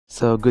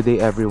So good day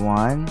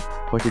everyone.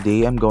 For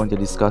today, I'm going to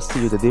discuss to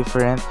you the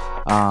different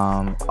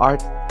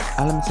art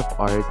elements of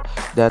art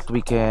that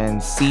we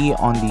can see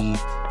on the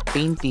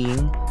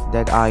painting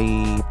that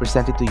I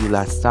presented to you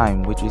last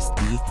time, which is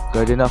the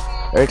Garden of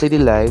Earthly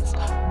Delights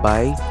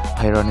by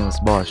Hieronymus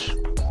Bosch.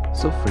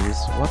 So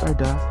first, what are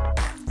the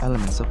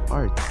elements of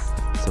art?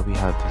 So we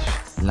have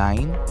the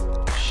line,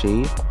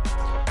 shape,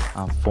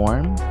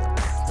 form,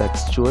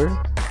 texture,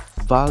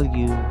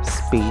 value,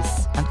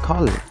 space, and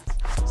color.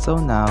 So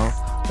now,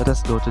 let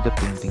us go to the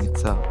painting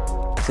itself.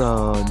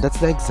 So that's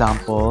the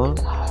example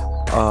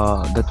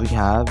that we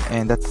have,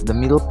 and that's the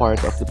middle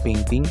part of the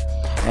painting,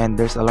 and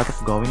there's a lot of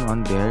going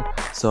on there.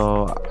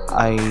 So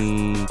I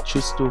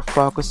choose to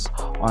focus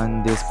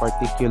on this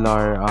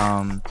particular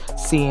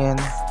scene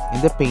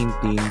in the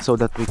painting so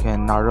that we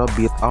can narrow a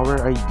bit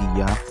our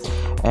idea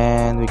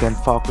and we can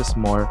focus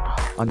more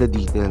on the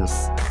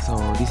details. So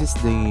this is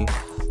the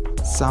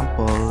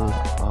sample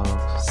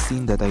of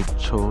scene that I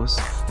chose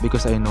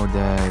because I know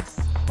that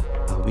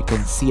we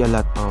can see a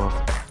lot of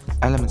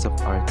elements of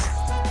art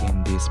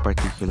in this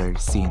particular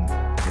scene,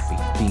 the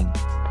painting.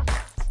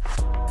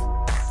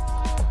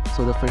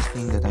 So the first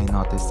thing that I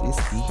noticed is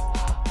the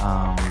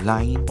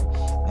line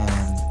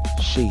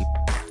and shape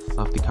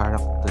of the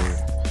character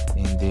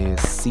in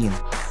this scene.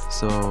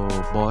 So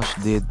Bosch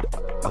did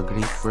a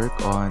great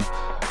work on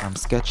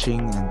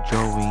sketching and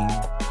drawing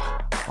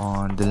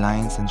on the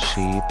lines and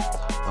shape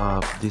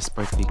of this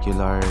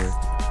particular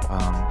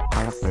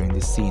character in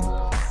this scene,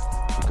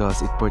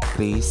 because it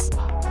portrays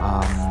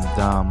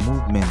the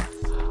movement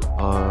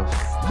of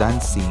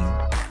dancing,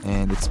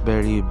 and it's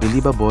very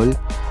believable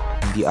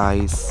in the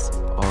eyes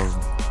of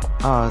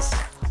us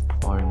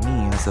or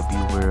me as a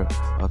viewer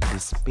of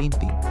this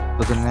painting.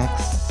 So the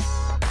next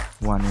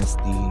one is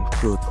the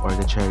fruit or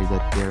the cherry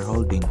that they're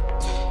holding.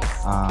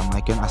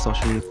 I can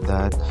associate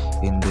that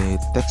in the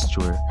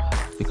texture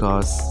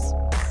because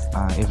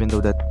even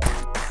though that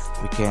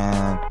we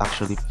can't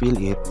actually feel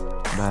it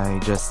by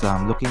just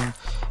looking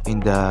in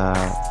the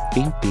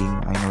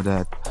painting, I know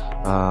that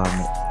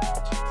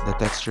the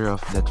texture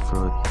of that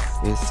fruit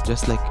is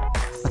just like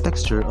a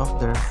texture of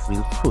the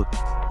real fruit.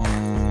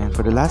 And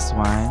for the last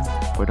one,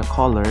 for the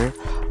color,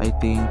 I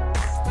think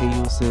he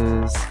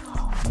uses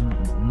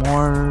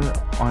more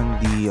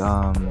on the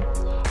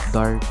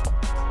dark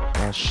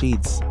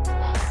shades,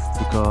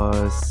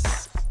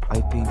 because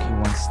I think he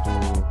wants to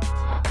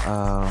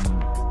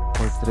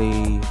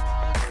portray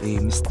a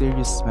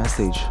mysterious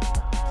message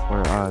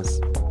for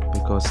us,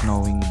 because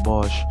knowing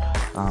Bosch,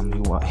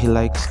 he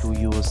likes to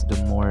use the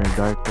more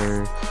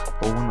darker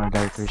tone or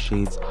darker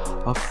shades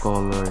of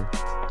color,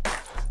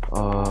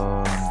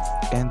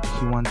 and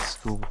he wants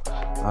to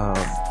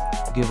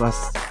give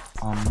us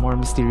more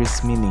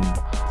mysterious meaning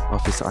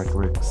of his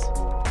artworks.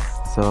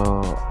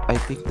 So I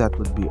think that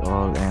would be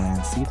all,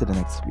 and see you to the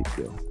next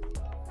video.